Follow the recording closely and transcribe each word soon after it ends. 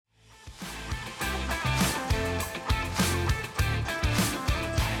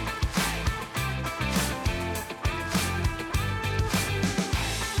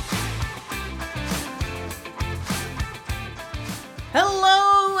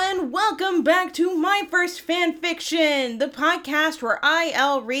welcome back to My First Fanfiction, the podcast where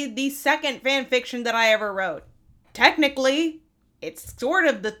I'll read the second fanfiction that I ever wrote. Technically, it's sort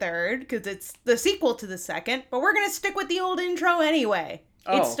of the third, because it's the sequel to the second, but we're going to stick with the old intro anyway.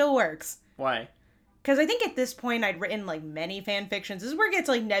 It still works. Why? Because I think at this point I'd written, many fanfictions. This is where it gets,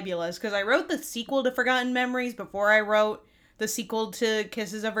 nebulous, because I wrote the sequel to Forgotten Memories before I wrote the sequel to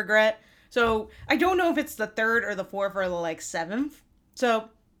Kisses of Regret. So, I don't know if it's the third or the fourth or the, seventh. So,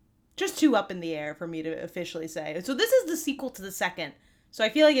 just two up in the air for me to officially say. So, this is the sequel to the second. So, I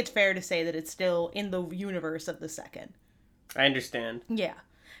feel like it's fair to say that it's still in the universe of the second. I understand. Yeah.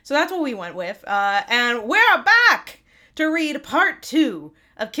 So, that's what we went with. And we're back to read part 2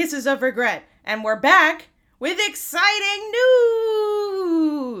 of Kisses of Regret. And we're back with exciting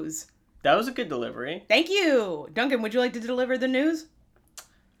news! That was a good delivery. Thank you! Duncan, would you like to deliver the news?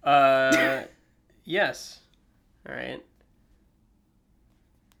 Yes. Alright.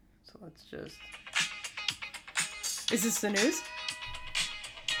 So let's just... Is this the news?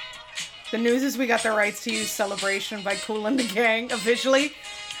 The news is we got the rights to use Celebration by Kool and the Gang, officially.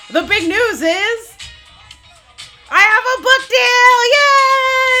 The big news is... I have a book deal!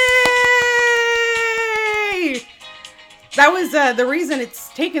 Yay! That was, the reason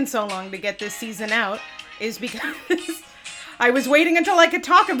it's taken so long to get this season out is because... I was waiting until I could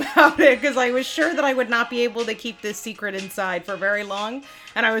talk about it because I was sure that I would not be able to keep this secret inside for very long.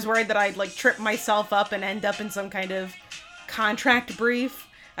 And I was worried that I'd trip myself up and end up in some kind of contract brief.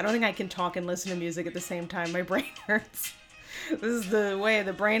 I don't think I can talk and listen to music at the same time. My brain hurts. This is the way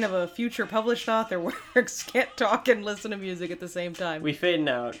the brain of a future published author works. Can't talk and listen to music at the same time. We fading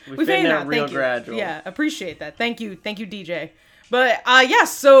out. We fading out real gradual. Yeah, appreciate that. Thank you, DJ. But,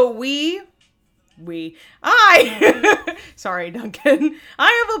 yes, so sorry, Duncan.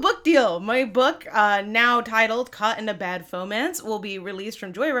 I have a book deal. My book, now titled Caught in a Bad Fomance, will be released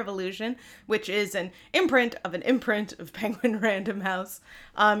from Joy Revolution, which is an imprint of Penguin Random House.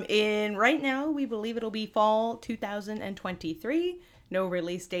 Right now, we believe it'll be fall 2023. No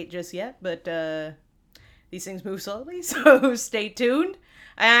release date just yet, but these things move slowly, so stay tuned.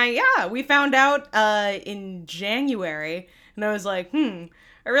 We found out in January, and I was like,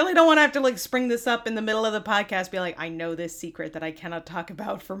 I really don't want to have to spring this up in the middle of the podcast, be like, I know this secret that I cannot talk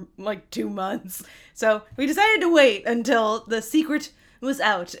about for 2 months. So we decided to wait until the secret was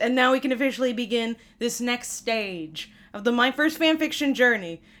out, and now we can officially begin this next stage of the My First Fanfiction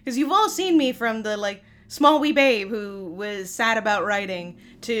journey. Because you've all seen me from the small wee babe who was sad about writing,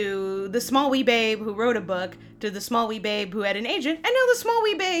 to the small wee babe who wrote a book, to the small wee babe who had an agent, and now the small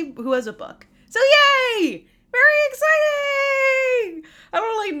wee babe who has a book. So yay! Very exciting! I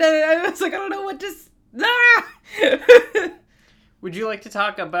don't know what to... Would you like to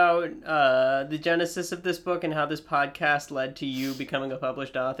talk about the genesis of this book and how this podcast led to you becoming a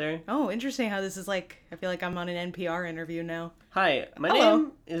published author? Oh, interesting how this is I feel like I'm on an NPR interview now. Hi, my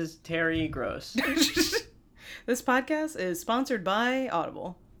name is Terry Gross. This podcast is sponsored by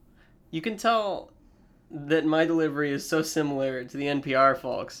Audible. You can tell that my delivery is so similar to the NPR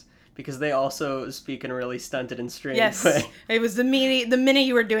folks, because they also speak in a really stunted and strange way. It was the minute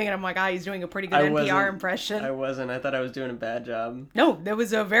you were doing it, I'm like, he's doing a pretty good NPR impression. I wasn't. I thought I was doing a bad job. No, that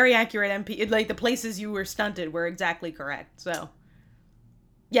was a very accurate the places you were stunted were exactly correct. So,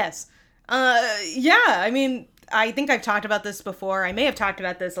 yes. I think I've talked about this before. I may have talked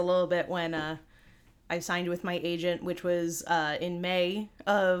about this a little bit when I signed with my agent, which was in May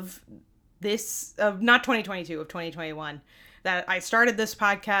of not 2022, of 2021. That I started this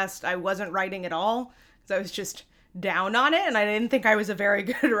podcast, I wasn't writing at all, because I was just down on it, and I didn't think I was a very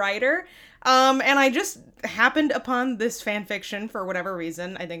good writer. And I just happened upon this fan fiction for whatever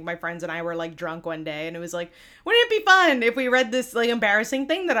reason. I think my friends and I were drunk one day, and it was wouldn't it be fun if we read this embarrassing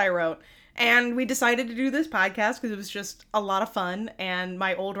thing that I wrote? And we decided to do this podcast because it was just a lot of fun, and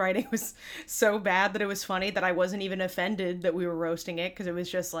my old writing was so bad that it was funny that I wasn't even offended that we were roasting it, because it was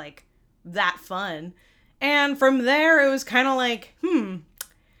just that fun. And from there, it was kind of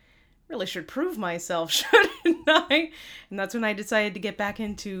really should prove myself, shouldn't I? And that's when I decided to get back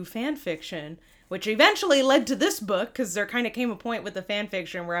into fan fiction, which eventually led to this book, because there kind of came a point with the fan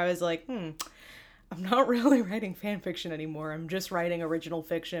fiction where I was like, I'm not really writing fan fiction anymore. I'm just writing original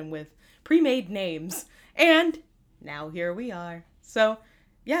fiction with pre-made names. And now here we are. So,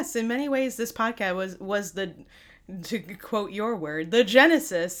 yes, in many ways, this podcast was the, to quote your word, the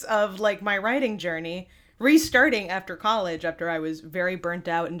genesis of my writing journey. Restarting after college, after I was very burnt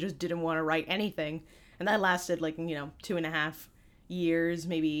out and just didn't want to write anything. And that lasted 2.5 years,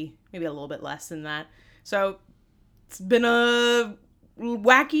 maybe a little bit less than that. So it's been a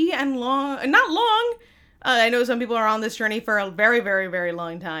wacky and not long. I know some people are on this journey for a very, very, very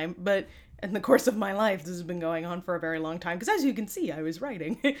long time, but in the course of my life. This has been going on for a very long time. Because as you can see, I was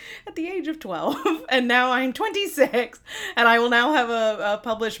writing at the age of 12. And now I'm 26. And I will now have a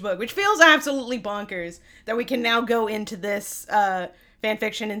published book. Which feels absolutely bonkers. That we can now go into this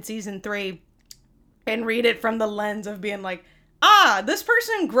fanfiction in season 3. And read it from the lens of being like, this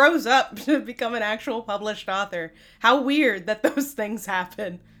person grows up to become an actual published author. How weird that those things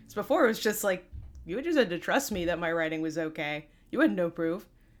happen. Because before it was just like, you just had to trust me that my writing was okay. You had no proof.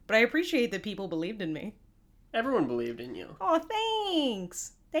 But I appreciate that people believed in me. Everyone believed in you. Oh,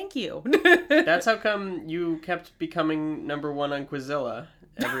 thanks. Thank you. That's how come you kept becoming number 1 on Quizilla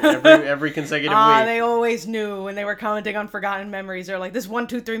every consecutive week. They always knew when they were commenting on Forgotten Memories. They're like, this 1,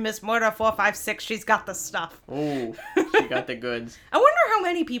 2, 3 Miss Murder 4, 5, 6. She's got the stuff. Oh, she got the goods. I wonder how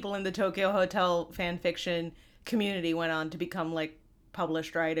many people in the Tokyo Hotel fanfiction community went on to become like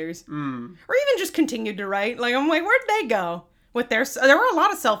published writers, or even just continued to write. Like, I'm like, where'd they go? There were a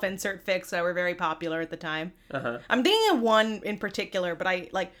lot of self-insert fics that were very popular at the time. I'm thinking of one in particular, but I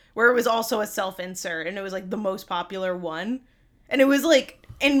like where it was also a self-insert, and it was like the most popular one, and it was like,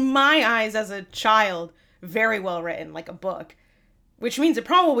 in my eyes as a child, very well written, like a book, which means it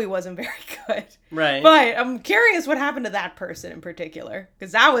probably wasn't very good. Right. But I'm curious what happened to that person in particular,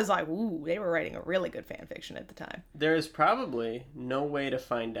 because that was like, ooh, they were writing a really good fanfiction at the time. There is probably no way to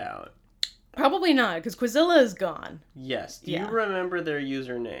find out. Probably not, because Quizilla is gone. Yes. Do you remember their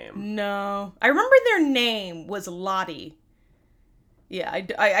username? No. I remember their name was Lottie. Yeah,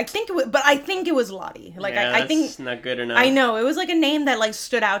 I think it was, but I think it was Lottie. Like, yeah, I think that's not good enough. I know, it was like a name that like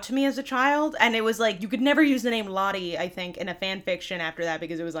stood out to me as a child, and it was like, you could never use the name Lottie, I think, in a fan fiction after that,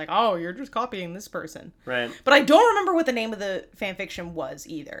 because it was like, oh, you're just copying this person. Right. But I don't remember what the name of the fan fiction was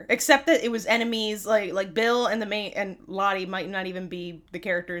either, except that it was enemies, like Bill and and Lottie might not even be the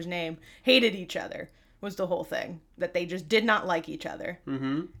character's name, hated each other, was the whole thing. That they just did not like each other.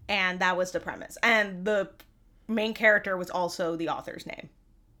 Mm-hmm. And that was the premise. And the main character was also the author's name.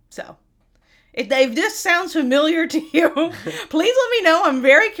 So, if this sounds familiar to you, please let me know. I'm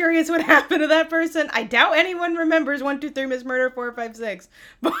very curious what happened to that person. I doubt anyone remembers 1, 2, 3 Miss Murder 4, 5, 6.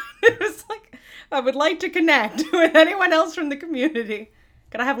 But it was like, I would like to connect with anyone else from the community.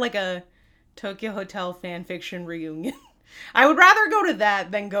 Could I have like a Tokyo Hotel fanfiction reunion? I would rather go to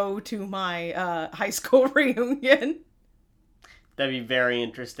that than go to my high school reunion. That'd be very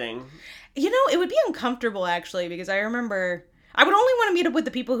interesting. You know, it would be uncomfortable, actually, because I remember I would only want to meet up with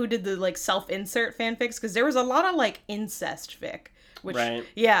the people who did the, like, self-insert fanfics, because there was a lot of, like, incest fic. Which, right.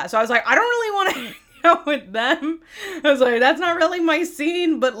 Yeah, so I was like, I don't really want to hang out with them. I was like, that's not really my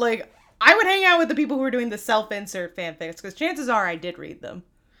scene, but, like, I would hang out with the people who were doing the self-insert fanfics, because chances are I did read them.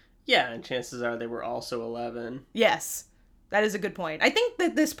 Yeah, and chances are they were also 11. Yes, that is a good point. I think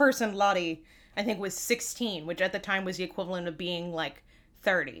that this person, Lottie, I think was 16, which at the time was the equivalent of being, like,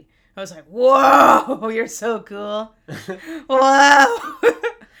 30. I was like, whoa, you're so cool. Wow.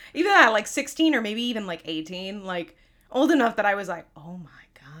 Either that, like 16 or maybe even like 18, like old enough that I was like, oh my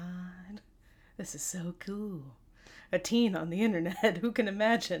God, this is so cool. A teen on the internet, who can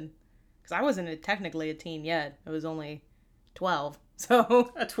imagine? Because I wasn't technically a teen yet. I was only 12,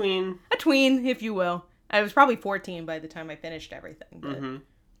 so. A tween. A tween, if you will. I was probably 14 by the time I finished everything, but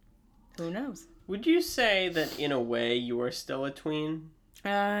who knows? Would you say that in a way you are still a tween?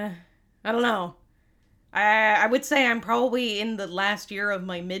 I don't know. I would say I'm probably in the last year of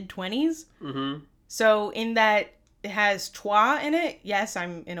my mid-20s. Mm-hmm. So in that it has toi in it, yes,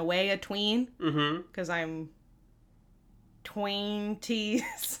 I'm in a way a tween. Mm-hmm. Because I'm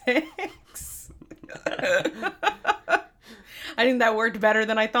 26. I think that worked better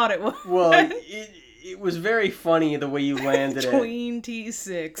than I thought it would. Well, it was very funny the way you landed it.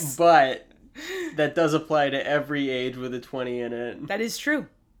 26. But that does apply to every age with a 20 in it. That is true.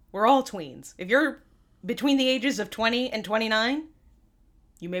 We're all tweens. If you're between the ages of 20 and 29,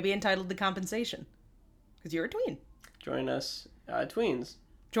 you may be entitled to compensation. Because you're a tween. Join us, tweens.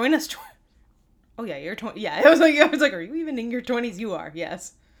 Join us. Oh yeah, you're 20. Yeah, I was like, are you even in your 20s? You are,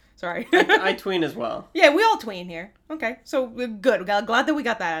 yes. Sorry. I tween as well. Yeah, we all tween here. Okay, so good. Glad that we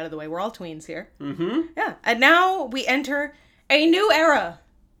got that out of the way. We're all tweens here. Mm-hmm. Yeah, and now we enter a new era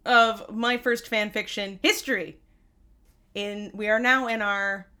of my first fan fiction history. We are now in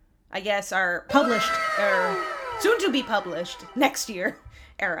our published, or soon to be published next year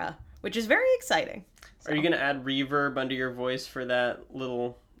era, which is very exciting. So. Are you going to add reverb under your voice for that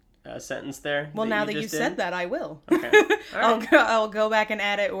little sentence there? Well, now that you said that, I will. Okay. All right. I'll go back and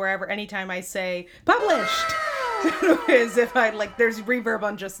add it wherever, anytime I say published. As if I, like, there's reverb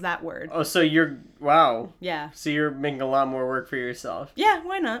on just that word. Oh, so wow. Yeah. So you're making a lot more work for yourself. Yeah,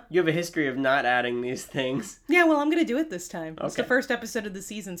 why not? You have a history of not adding these things. Yeah, well, I'm gonna do it this time. It's the Okay. first episode of the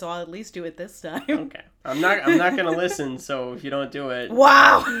season, so I'll at least do it this time. Okay. I'm not gonna listen, so if you don't do it,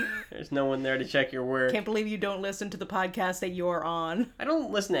 Wow! there's no one there to check your work. Can't believe you don't listen to the podcast that you're on. I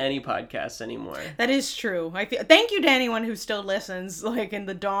don't listen to any podcasts anymore. That is true. Thank you to anyone who still listens, like, in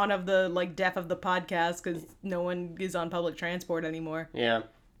the dawn of the, like, death of the podcast, because no one is on public transport anymore. Yeah.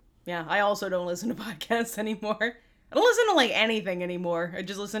 Yeah, I also don't listen to podcasts anymore. I don't listen to, like, anything anymore. I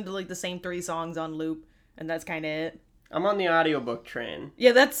just listen to, like, the same 3 songs on loop, and that's kind of it. I'm on the audiobook train.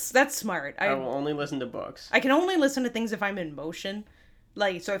 Yeah, that's smart. I will only listen to books. I can only listen to things if I'm in motion.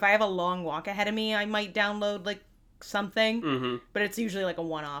 Like, so if I have a long walk ahead of me, I might download, like, something. Mm-hmm. But it's usually, like, a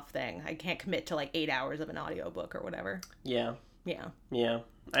one-off thing. I can't commit to, like, 8 hours of an audiobook or whatever. Yeah. Yeah. Yeah.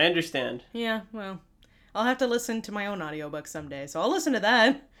 I understand. Yeah, well, I'll have to listen to my own audiobook someday, so I'll listen to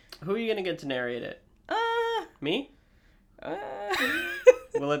that. Who are you gonna get to narrate it? Uh... Me? uh...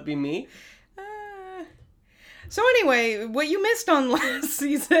 Will it be me? So anyway, what you missed on last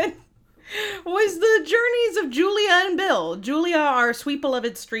season was the journeys of Julia and Bill. Julia, our sweet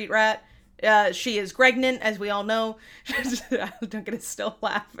beloved street rat. She is pregnant, as we all know. Duncan is still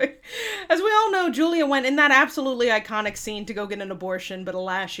laughing. As we all know, Julia went in that absolutely iconic scene to go get an abortion, but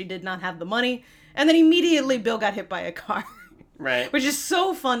alas, she did not have the money. And then immediately Bill got hit by a car. Right. Which is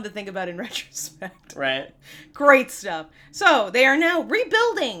so fun to think about in retrospect. Right. Great stuff. So, they are now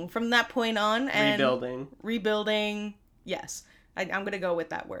rebuilding from that point on. And Rebuilding. Yes. I'm going to go with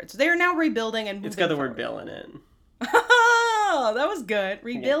that word. So, they are now rebuilding and moving It's got the forward. word Bill in it. Oh, that was good.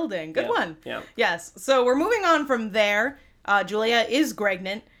 Rebuilding. Yeah. Good Yeah. one. Yeah. Yes. So, we're moving on from there. Julia is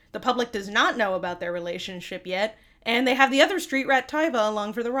pregnant. The public does not know about their relationship yet. And they have the other street rat, Tyva,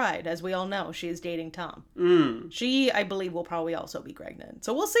 along for the ride. As we all know, she is dating Tom. She, I believe, will probably also be pregnant.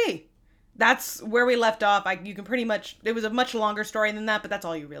 So we'll see. That's where we left off. You can pretty much... It was a much longer story than that, but that's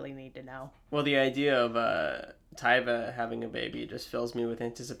all you really need to know. Well, the idea of Tyva having a baby just fills me with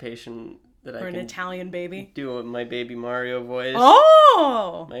anticipation that For I an can Italian baby. do my Baby Mario voice.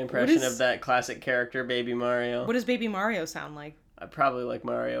 Oh! My impression of that classic character, Baby Mario. What does Baby Mario sound like? I probably like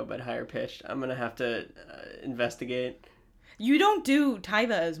Mario, but higher pitched. I'm gonna have to investigate. You don't do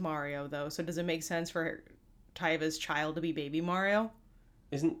Tyva as Mario, though, so does it make sense for Tyva's child to be Baby Mario?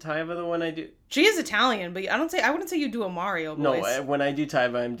 Isn't Tyva the one I do? She is Italian, but I wouldn't say you do a Mario voice. No, when I do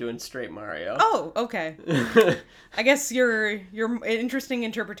Tyva, I'm doing straight Mario. Oh, okay. I guess your interesting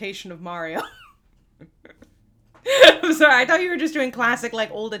interpretation of Mario. I'm sorry, I thought you were just doing classic, like,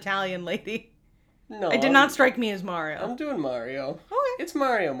 old Italian lady. No, It did not strike me as Mario. I'm doing Mario. Okay. It's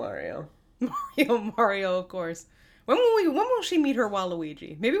Mario. Mario, of course. When will she meet her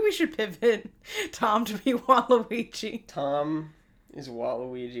Waluigi? Maybe we should pivot Tom to be Waluigi. Tom is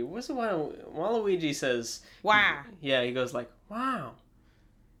Waluigi. What's the Waluigi says? Wow. Yeah, he goes like, wow.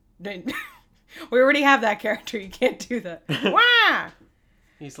 We already have that character. You can't do that. Wow.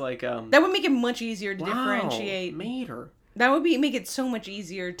 He's like, That would make it much easier to wow, differentiate. Mater. That would make it so much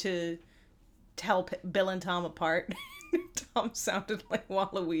easier to tell Bill and Tom apart. Tom sounded like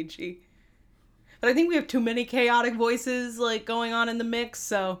Waluigi. But I think we have too many chaotic voices, like, going on in the mix,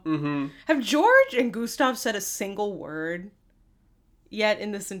 so... Mm-hmm. Have George and Gustav said a single word yet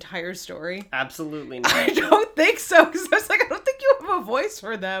in this entire story? Absolutely I not. don't think so, because I was like, I don't think you have a voice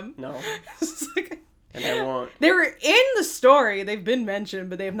for them. No. It's like... And I won't. They were in the story, they've been mentioned,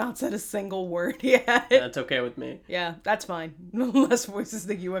 but they have not said a single word yet. That's okay with me. Yeah, that's fine. Less voices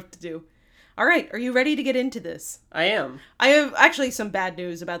than you have to do. All right, are you ready to get into this? I am. I have actually some bad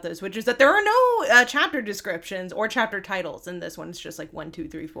news about this, which is that there are no chapter descriptions or chapter titles in this one. It's just like 1, 2,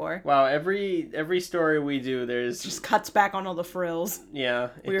 3, 4. Wow, every story we do, there's... Just cuts back on all the frills. Yeah,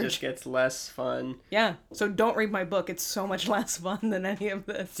 it Weird. just gets less fun. Yeah, so don't read my book. It's so much less fun than any of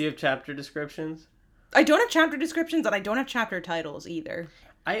this. Do you have chapter descriptions? I don't have chapter descriptions, and I don't have chapter titles either.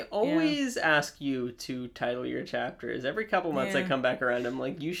 I always ask you to title your chapters. Every couple months I Yeah. come back around, I'm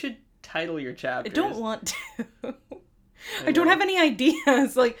like, you should title your I chapters. don't want to. I don't have any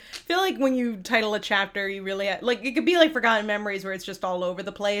ideas. Like, I feel like when you title a chapter, you really like, it could be like Forgotten Memories where it's just all over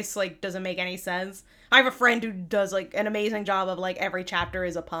the place, like, doesn't make any sense. I have a friend who does, like, an amazing job of, like, every chapter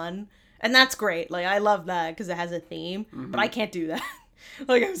is a pun, and that's great. Like, I love that because it has a theme, but I can't do that.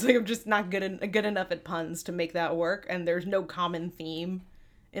 Like, I was like, I'm just not good enough at puns to make that work, and there's no common theme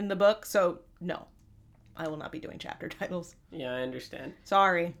in the book, so no. I will not be doing chapter titles. Yeah, I understand.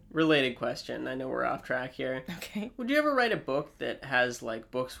 Sorry. Related question. I know we're off track here. Okay. Would you ever write a book that has, like,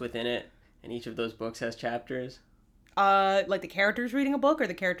 books within it, and each of those books has chapters? Like the characters reading a book or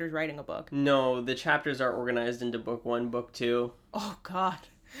the characters writing a book? No, the chapters are organized into book 1, book 2. Oh, God.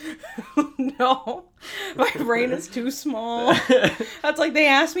 No. My brain is too small. That's like they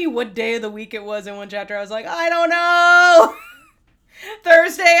asked me what day of the week it was in one chapter. I was like, I don't know.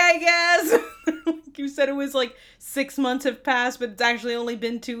 Thursday, I guess. You said it was like 6 months have passed, but it's actually only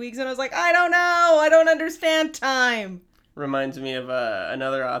been 2 weeks. And I was like, I don't know. I don't understand time. Reminds me of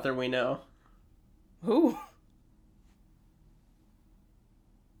another author we know. Who?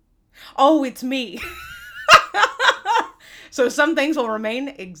 Oh, it's me. So some things will remain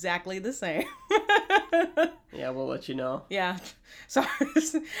exactly the same. Yeah, we'll let you know. Yeah. Sorry. I'm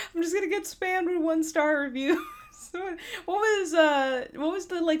just gonna get spammed with 1-star reviews. What was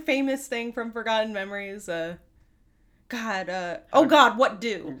the like famous thing from Forgotten Memories? Oh God, what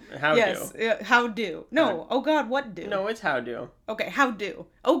do? How yes, do? How do? No, oh God, what do? No, it's how do. Okay, how do?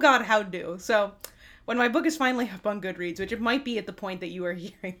 Oh God, how do? So, when my book is finally up on Goodreads, which it might be at the point that you are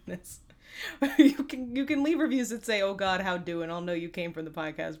hearing this, you can leave reviews that say "Oh God, how do," and I'll know you came from the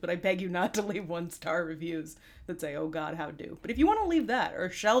podcast. But I beg you not to leave 1-star reviews that say "Oh God, how do." But if you want to leave that or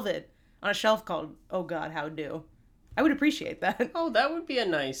shelve it on a shelf called "Oh God, how do," I would appreciate that. Oh, that would be a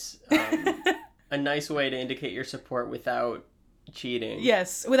nice way to indicate your support without cheating.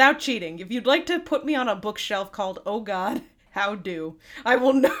 Yes, without cheating. If you'd like to put me on a bookshelf called "Oh God, how do," I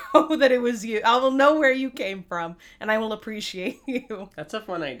will know that it was you. I will know where you came from, and I will appreciate you. That's a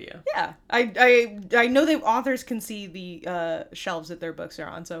fun idea. Yeah, I know that authors can see the shelves that their books are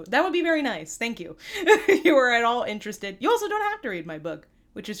on, so that would be very nice. Thank you. If you are at all interested. You also don't have to read my book,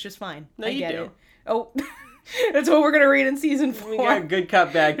 which is just fine. No, I you get do. it. Oh, that's what we're gonna read in season 4. We got a good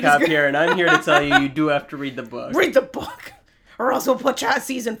cop, bad cop here, and I'm here to tell you do have to read the book. Read the book, or else we'll put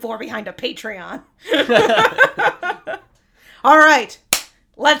season 4 behind a Patreon. All right,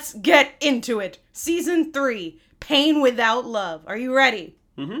 let's get into it. Season 3, Pain Without Love. Are you ready?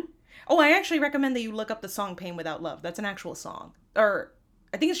 Mm-hmm. Oh, I actually recommend that you look up the song Pain Without Love. That's an actual song. Or,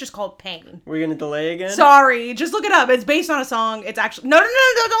 I think it's just called Pain. We're gonna delay again? Sorry, just look it up. It's based on a song. It's actually... No,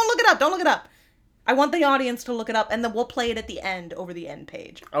 don't look it up. Don't look it up. I want the audience to look it up, and then we'll play it at the end over the end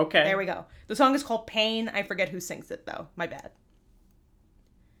page. Okay. There we go. The song is called Pain. I forget who sings it, though. My bad.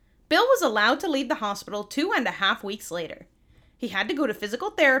 Bill was allowed to leave the hospital 2.5 weeks later. He had to go to physical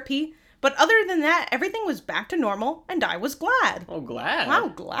therapy, but other than that, everything was back to normal, and I was glad. Oh, glad. Wow,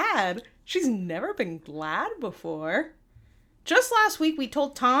 glad. She's never been glad before. Just last week, we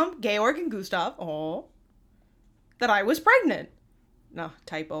told Tom, Georg, and Gustav, that I was pregnant. No,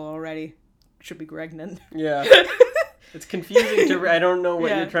 typo already. Should be pregnant. Yeah. It's confusing to... I don't know what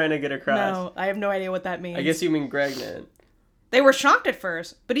Yeah. you're trying to get across. No, I have no idea what that means. I guess you mean pregnant. They were shocked at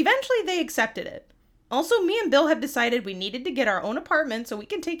first, but eventually they accepted it. Also, me and Bill have decided we needed to get our own apartment so we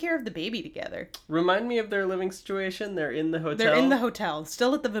can take care of the baby together. Remind me of their living situation. They're in the hotel. They're in the hotel,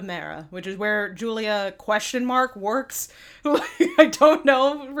 still at the Vimera, which is where Julia works. I don't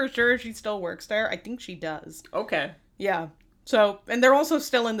know for sure if she still works there. I think she does. Okay. Yeah. So, and they're also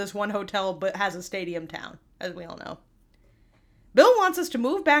still in this one hotel, but has a stadium town, as we all know. Bill wants us to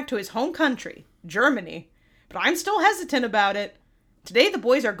move back to his home country, Germany, but I'm still hesitant about it. Today the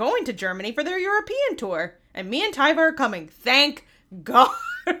boys are going to Germany for their European tour, and me and Tyva are coming. Thank God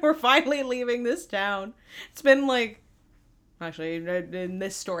we're finally leaving this town. It's been like, actually, in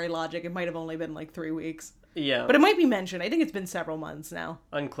this story logic, it might have only been like 3 weeks. Yeah. But it might be mentioned. I think it's been several months now.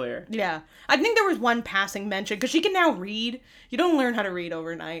 Unclear. Yeah. I think there was one passing mention, because she can now read. You don't learn how to read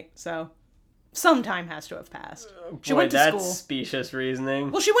overnight, so some time has to have passed. She went to that's school. specious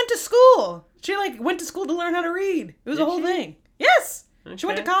reasoning. Well, she went to school. She, went to school to learn how to read. It was a Did whole she? thing. Yes! She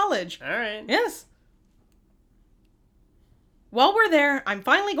went to Okay. college. All right. Yes. While we're there, I'm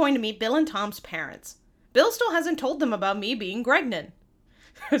finally going to meet Bill and Tom's parents. Bill still hasn't told them about me being pregnant.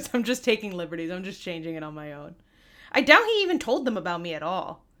 So I'm just taking liberties. I'm just changing it on my own. I doubt he even told them about me at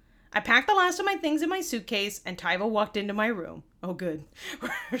all. I packed the last of my things in my suitcase, and Tyva walked into my room. Oh, good.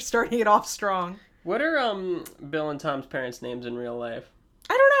 We're starting it off strong. What are Bill and Tom's parents' names in real life?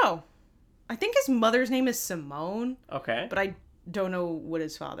 I don't know. I think his mother's name is Simone, Okay. but I don't know what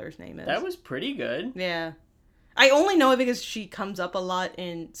his father's name is. That was pretty good. Yeah. I only know it because she comes up a lot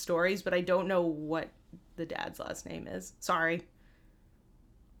in stories, but I don't know what the dad's last name is. Sorry.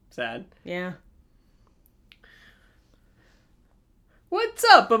 Sad. Yeah. What's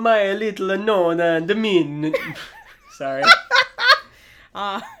up, my little Nona and the min? Sorry.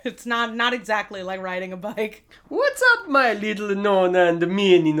 It's not exactly like riding a bike. What's up, my little Nona and the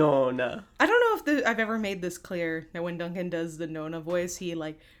mini Nona? I don't know if I've ever made this clear that when Duncan does the Nona voice, he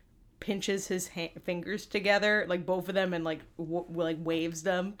pinches his fingers together, like both of them, and like like waves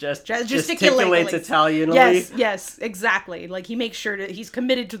them. Just gesticulates Italianly. Yes, exactly. Like he makes sure he's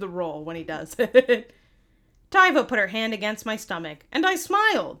committed to the role when he does it. Tyva put her hand against my stomach, and I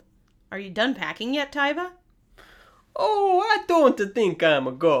smiled. Are you done packing yet, Tyva? Oh, I don't think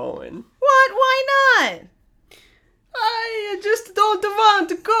I'm going. What? Why not? I just don't want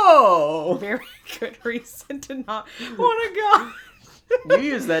to go. Very good reason to not want to go. You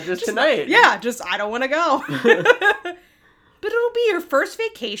use that just tonight. I don't want to go. But it'll be your first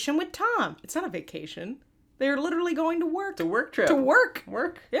vacation with Tom. It's not a vacation. They're literally going to work. It's a work trip. To work.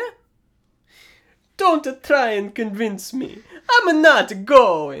 Work? Yeah. Don't try and convince me. I'm not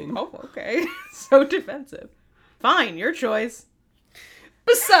going. Oh, okay. So defensive. Fine, your choice.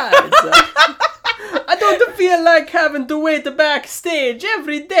 Besides, I don't feel like having to wait backstage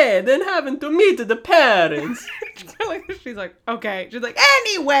every day, then having to meet the parents. She's like, okay. She's like,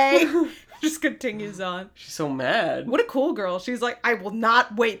 anyway. Just continues on. She's so mad. What a cool girl. She's like, I will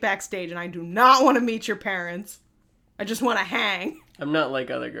not wait backstage, and I do not want to meet your parents. I just want to hang. I'm not like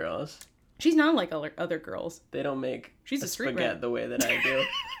other girls. She's not like other girls. They don't make She's a street spaghetti rat. the way that I do.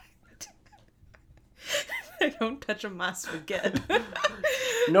 I don't touch my spaghetti.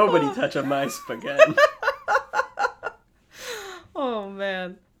 Nobody touch my spaghetti. Oh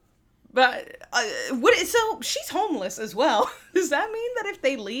man. But so she's homeless as well. Does that mean that if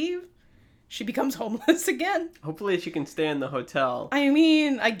they leave, she becomes homeless again? Hopefully she can stay in the hotel. I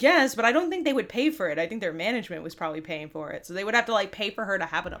mean, I guess, but I don't think they would pay for it. I think their management was probably paying for it. So they would have to like pay for her to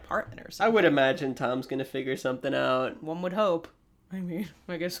have an apartment or I something. would imagine Tom's gonna figure something out. One would hope. I mean,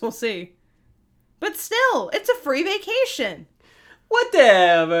 I guess we'll see. But still, it's a free vacation.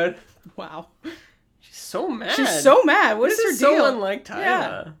 Whatever. Wow. She's so mad. She's so mad. What this is her is deal? so unlike Tyra.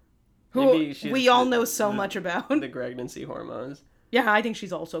 Yeah. Maybe Who we all know so much about. The pregnancy hormones. Yeah, I think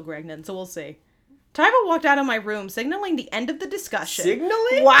she's also pregnant, so we'll see. Tyva walked out of my room, signaling the end of the discussion.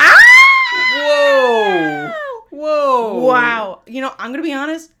 Signaling? Wow! Whoa! Whoa! Wow. You know, I'm gonna be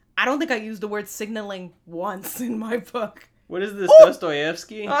honest, I don't think I used the word signaling once in my book. What is this,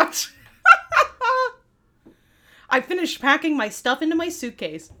 Dostoevsky? I finished packing my stuff into my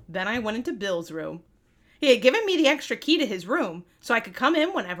suitcase. Then I went into Bill's room. He had given me the extra key to his room, so I could come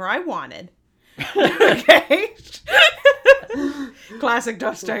in whenever I wanted. Okay? Classic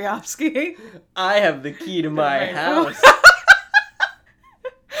Dostoevsky. I have the key to my house.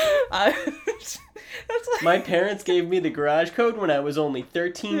 That's like My parents gave me the garage code when I was only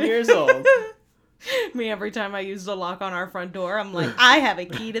 13 years old. me every time I use the lock on our front door. I'm like, I have a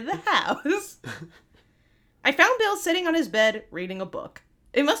key to the house. I found Bill sitting on his bed reading a book.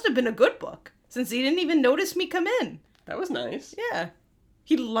 It must have been a good book, since he didn't even notice me come in. That was nice. Yeah.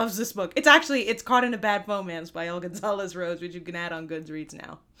 He loves this book. It's Caught in a Bad Romance by El Gonzalez Rose, which you can add on Goodreads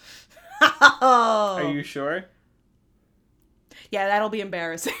now. Are you sure? Yeah, that'll be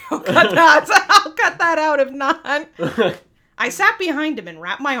embarrassing. I'll cut that out if not. I sat behind him and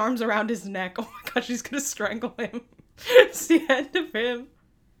wrapped my arms around his neck. Oh my gosh, she's gonna strangle him. It's the end of him.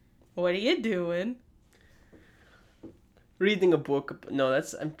 What are you doing? Reading a book. No,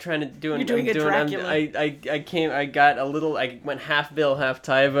 I'm trying to do. You're doing a Dracula. I went half Bill, half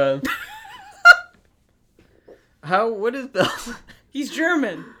Tyva. What is Bill? He's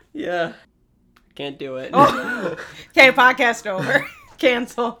German. Yeah. Can't do it. Oh. Okay, podcast over.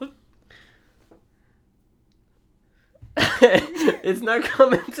 Canceled. It's not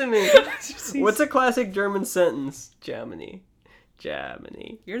coming to me. What's a classic German sentence? Germany.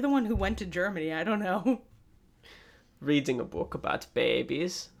 You're the one who went to Germany. I don't know. Reading a book about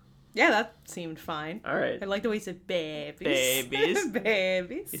babies. Yeah, that seemed fine. All right. I like the way you said babies. Babies.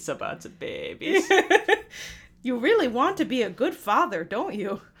 Babies. It's about the babies. You really want to be a good father, don't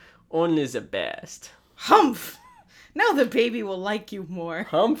you? Only the best. Humph! Now the baby will like you more.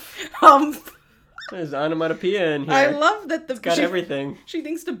 Humph. Humph! There's onomatopoeia in here. I love that It's got everything. She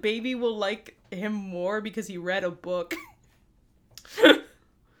thinks the baby will like him more because he read a book.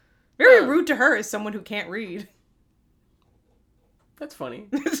 Very rude to her as someone who can't read. That's funny.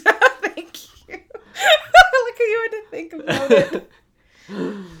 Thank you. Look at you had to think about it.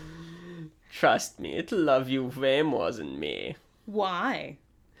 Trust me, it'll love you way more than me. Why?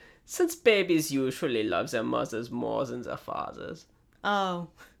 Since babies usually love their mothers more than their fathers. Oh.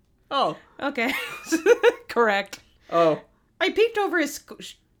 Oh. Okay. Correct. Oh. I peeked over his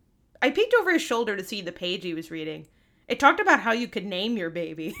shoulder to see the page he was reading. It talked about how you could name your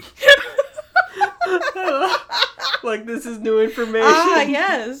baby. Like this is new information. Ah,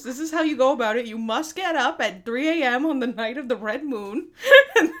 yes. This is how you go about it. You must get up at 3 a.m. on the night of the red moon.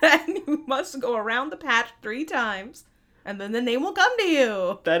 And then you must go around the patch 3 times. And then the name will come to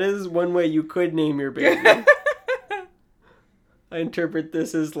you. That is one way you could name your baby. I interpret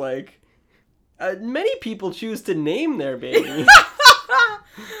this as like, many people choose to name their baby.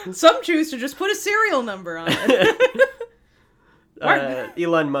 Some choose to just put a serial number on it.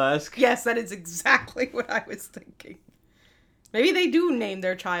 Elon Musk. Yes, that is exactly what I was thinking. Maybe they do name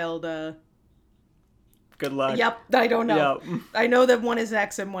their child, Good luck. Yep, I don't know. Yep. I know that one is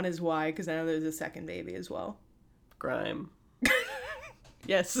X and one is Y, because I know there's a second baby as well. Grime.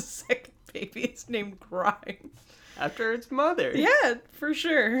 Yes, the second baby is named Grime. After its mother. Yeah, for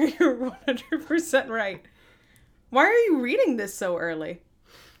sure. You're 100% right. Why are you reading this so early?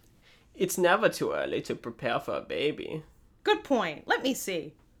 It's never too early to prepare for a baby. Good point. Let me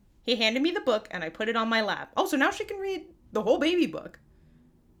see. He handed me the book, and I put it on my lap. Oh, so now she can read the whole baby book.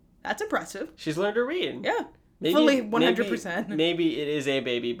 That's impressive. She's learned to read. Yeah. Fully 100%. Maybe it is a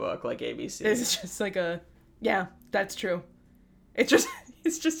baby book like ABC. It's just like yeah, that's true. It's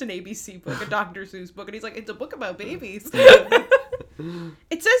just an ABC book, a Dr. Seuss book, and he's like, it's a book about babies.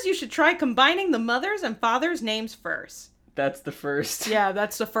 It says you should try combining the mother's and father's names first. That's the first. Yeah,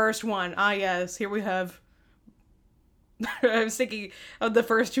 that's the first one. Ah, yes, here we have... I was thinking of the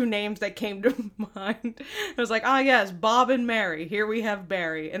first two names that came to mind. I was like, ah, yes, Bob and Mary. Here we have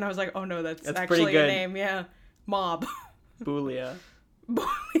Barry. And I was like, oh no, that's actually a name. Yeah. Mob. Boolia.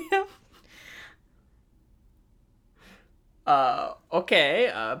 Boolia.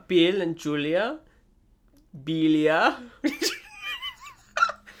 Okay. Bill and Julia. Belia.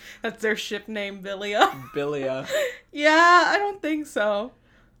 That's their ship name, Billia. Billia. Yeah, I don't think so.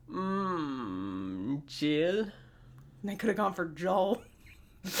 Jill. They could have gone for Joel.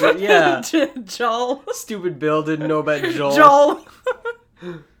 Yeah. Joel. Stupid Bill didn't know about Joel. Joel.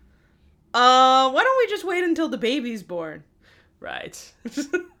 Why don't we just wait until the baby's born? Right.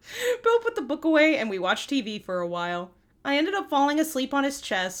 Bill put the book away and we watched TV for a while. I ended up falling asleep on his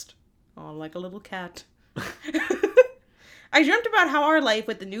chest. Oh, like a little cat. I dreamt about how our life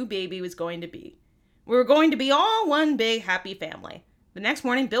with the new baby was going to be. We were going to be all one big happy family. The next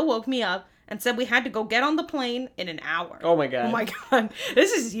morning, Bill woke me up and said we had to go get on the plane in an hour. Oh my god. Oh my god.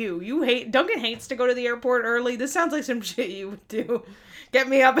 This is you. Duncan hates to go to the airport early. This sounds like some shit you would do. Get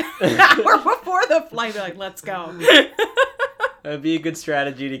me up an hour before the flight. Be like, let's go. That'd be a good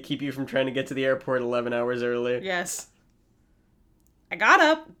strategy to keep you from trying to get to the airport 11 hours early. Yes. I got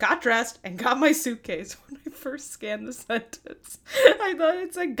up, got dressed, and got my suitcase. When I first scanned the sentence, I thought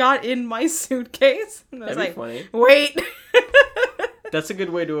it said got in my suitcase. And I was That'd be like, funny. wait. That's a good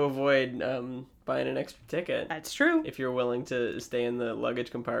way to avoid buying an extra ticket. That's true. If you're willing to stay in the luggage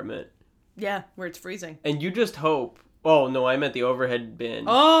compartment. Yeah, where it's freezing. And you just hope... Oh, no, I meant the overhead bin.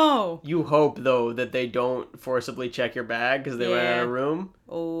 Oh! You hope, though, that they don't forcibly check your bag because they ran out of room.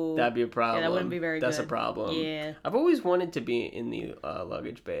 Oh. That'd be a problem. Yeah, that wouldn't be very good. That's a problem. Yeah. I've always wanted to be in the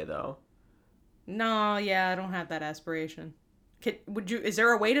luggage bay, though. No, yeah, I don't have that aspiration. Is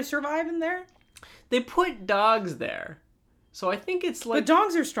there a way to survive in there? They put dogs there. So I think it's like... But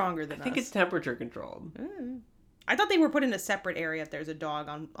dogs are stronger than us. I think it's temperature controlled. I thought they were put in a separate area if there's a dog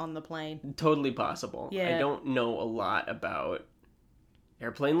on the plane. Totally possible. Yeah. I don't know a lot about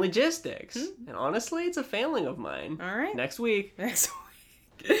airplane logistics. And honestly, it's a failing of mine. All right. Next week.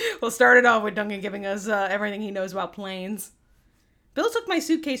 We'll start it off with Duncan giving us everything he knows about planes. Bill took my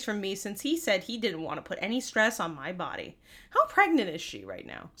suitcase from me since he said he didn't want to put any stress on my body. How pregnant is she right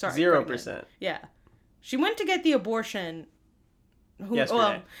now? Sorry, 0%. pregnant. Yeah. She went to get the abortion...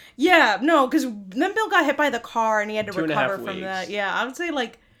 Yesterday. Yeah, no, because then Bill got hit by the car and he had to 2.5 recover from weeks. that. Yeah, I would say,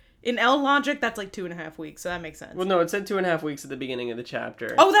 like, in L logic, that's like 2.5 weeks, so that makes sense. Well, no, it said 2.5 weeks at the beginning of the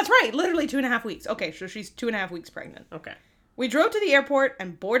chapter. Oh, that's right, literally 2.5 weeks. Okay, so she's 2.5 weeks pregnant. Okay. We drove to the airport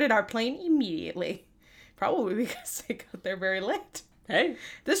and boarded our plane immediately. Probably because they got there very late. Hey.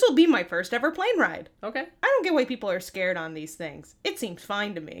 This will be my first ever plane ride. Okay. I don't get why people are scared on these things. It seems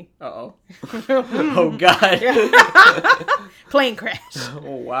fine to me. Uh-oh. Oh, God. Plane crash.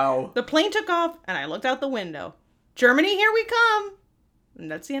 Oh, wow. The plane took off, and I looked out the window. Germany, here we come! And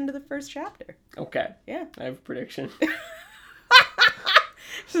that's the end of the first chapter. Okay. Yeah. I have a prediction.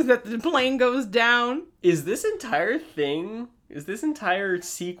 So that the plane goes down. Is this entire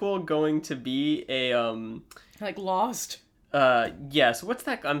sequel going to be a, Like Lost. Yes. What's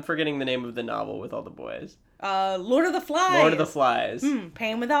that? I'm forgetting the name of the novel with all the boys. Lord of the Flies. Lord of the Flies.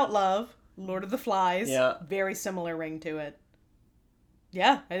 Pain Without Love. Lord of the Flies. Yeah. Very similar ring to it.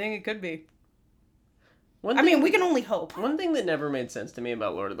 Yeah, I think it could be. We can only hope. One thing that never made sense to me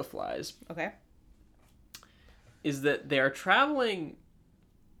about Lord of the Flies. Okay. Is that they are traveling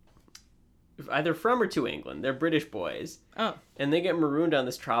either from or to England. They're British boys. Oh. And they get marooned on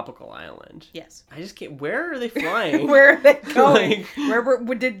this tropical island. Yes. I just can't... Where are they flying? Where are they going?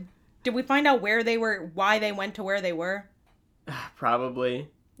 Like... Did we find out where they were, why they went to where they were? Probably.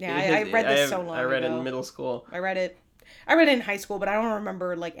 Yeah, I read this so long ago. I read it in middle school. I read it in high school, but I don't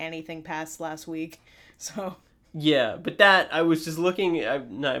remember, like, anything past last week. So... Yeah, but that, I was just looking at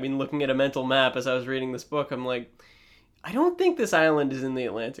a mental map as I was reading this book. I'm like, I don't think this island is in the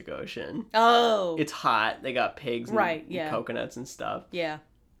Atlantic Ocean. Oh. It's hot. They got pigs and coconuts and stuff. Yeah.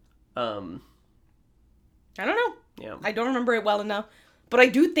 I don't know. Yeah. I don't remember it well enough. But I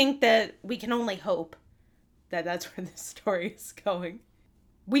do think that we can only hope that that's where this story is going.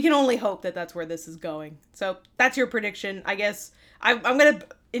 We can only hope that that's where this is going. So that's your prediction. I guess I'm going to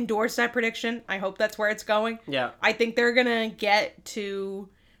endorse that prediction. I hope that's where it's going. Yeah. I think they're going to get to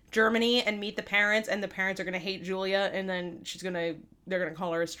Germany and meet the parents, and the parents are going to hate Julia, and then they're going to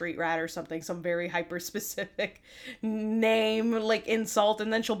call her a street rat or something, some very hyper-specific name, like, insult,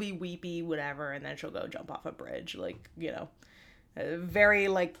 and then she'll be weepy, whatever, and then she'll go jump off a bridge, like, you know, a very,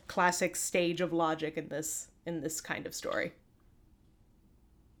 like, classic stage of logic in this kind of story.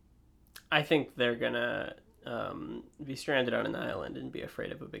 I think they're going to be stranded on an island and be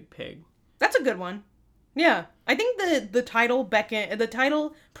afraid of a big pig. That's a good one. Yeah, I think the title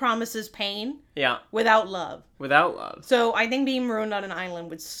promises pain. Yeah. Without love. Without love. So I think being marooned on an island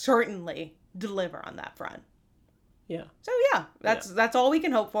would certainly deliver on that front. Yeah. So yeah, that's all we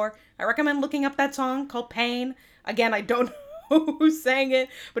can hope for. I recommend looking up that song called Pain. Again, I don't know who sang it,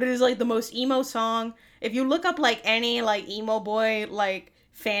 but it is like the most emo song. If you look up like any like emo boy like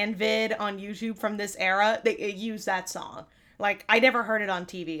fan vid on YouTube from this era, they use that song. Like, I never heard it on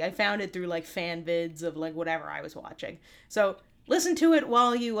TV. I found it through, like, fan vids of, like, whatever I was watching. So, listen to it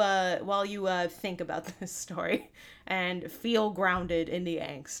while you think about this story and feel grounded in the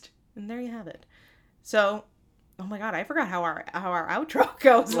angst. And there you have it. So, oh my god, I forgot how our outro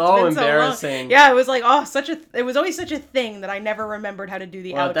goes. It's been embarrassing. So yeah, it was like, it was always such a thing that I never remembered how to do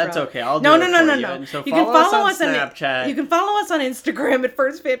the outro. That's okay. I'll do it for you. And so you can follow us on Snapchat. You can follow us on Instagram at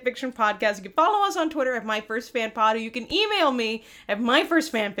First Fan Fiction Podcast. You can follow us on Twitter at MyFirstFanPod. Or you can email me at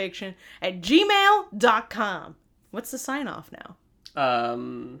myfirstfanfiction@gmail.com. What's the sign off now?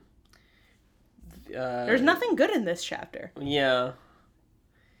 There's nothing good in this chapter. Yeah.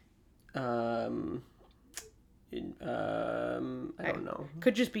 I don't know.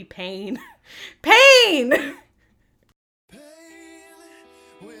 Could just be pain. Pain! Pain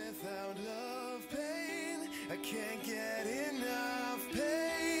without love, pain. I can't get enough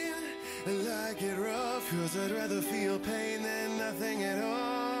pain. I like it rough, 'cause I'd rather feel pain than nothing at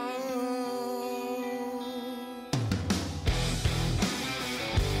all.